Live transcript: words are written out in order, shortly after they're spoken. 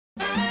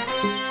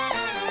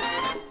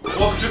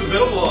Welcome to the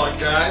TheVittleVlog,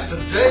 guys.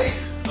 Today,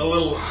 a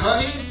little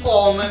honey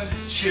almond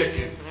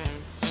chicken.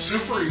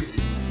 Super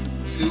easy.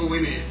 Let's see what we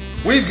need.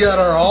 We've got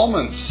our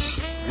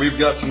almonds. We've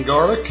got some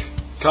garlic,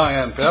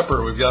 cayenne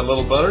pepper. We've got a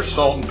little butter,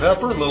 salt and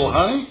pepper, a little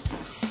honey,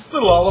 a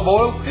little olive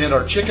oil, and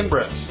our chicken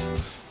breast.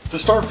 To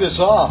start this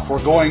off,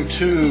 we're going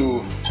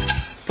to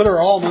put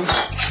our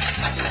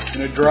almonds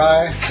in a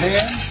dry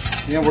pan,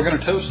 and we're going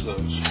to toast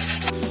those.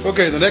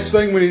 Okay, the next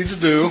thing we need to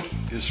do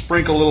is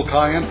sprinkle a little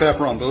cayenne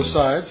pepper on both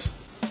sides,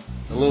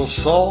 a little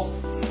salt,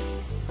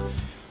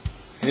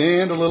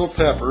 and a little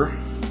pepper.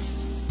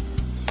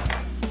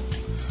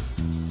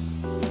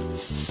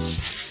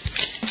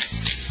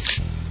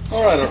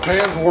 Alright, our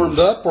pan's warmed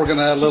up. We're going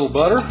to add a little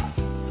butter,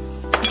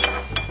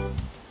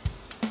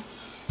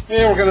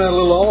 and we're going to add a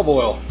little olive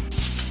oil.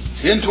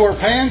 Into our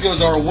pan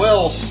goes our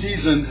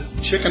well-seasoned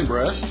chicken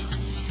breast.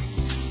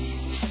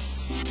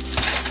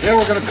 And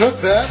we're going to cook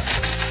that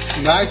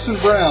nice and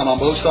brown on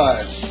both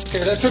sides. Okay,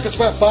 that took us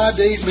about 5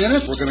 to 8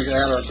 minutes. We're going to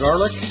add our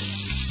garlic.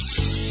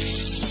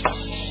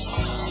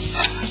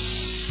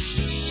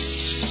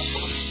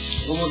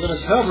 And we're going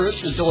to cover it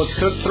until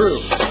it's cooked through.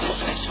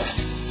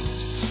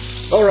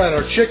 Alright,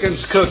 our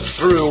chicken's cooked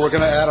through. We're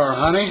going to add our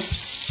honey.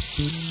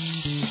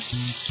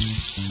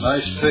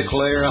 Nice thick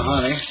layer of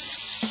honey.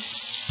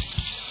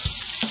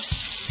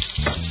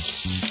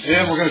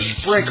 And we're going to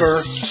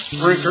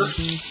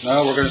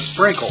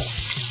sprinkle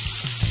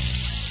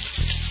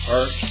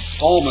our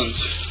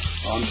almonds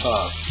on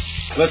top.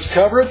 Let's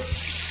cover it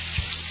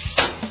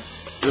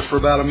just for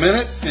about a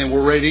minute, and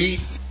we're ready to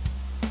eat.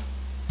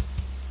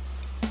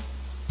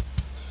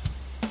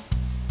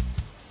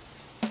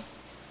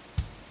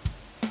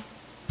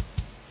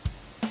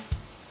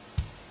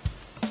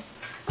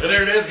 And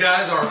there it is,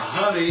 guys, our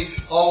honey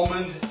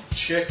almond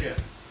chicken.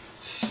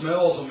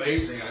 Smells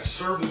amazing. I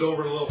served it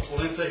over a little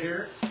polenta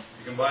here.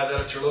 You can buy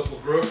that at your local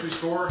grocery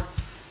store.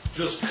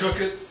 Just cook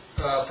it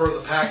per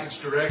the package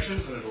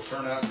directions and it'll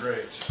turn out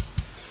great.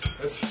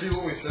 Let's see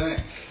what we think.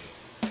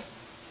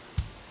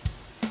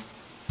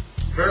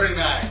 Very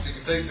nice. You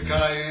can taste the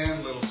cayenne,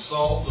 a little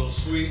salt, a little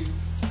sweet.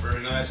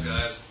 Very nice,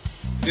 guys.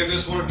 Give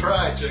this one a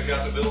try. Check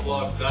out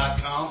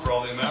TheVittleVlog.com for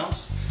all the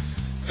amounts.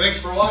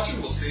 Thanks for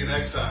watching. We'll see you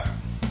next time.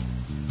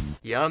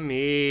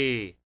 Yummy.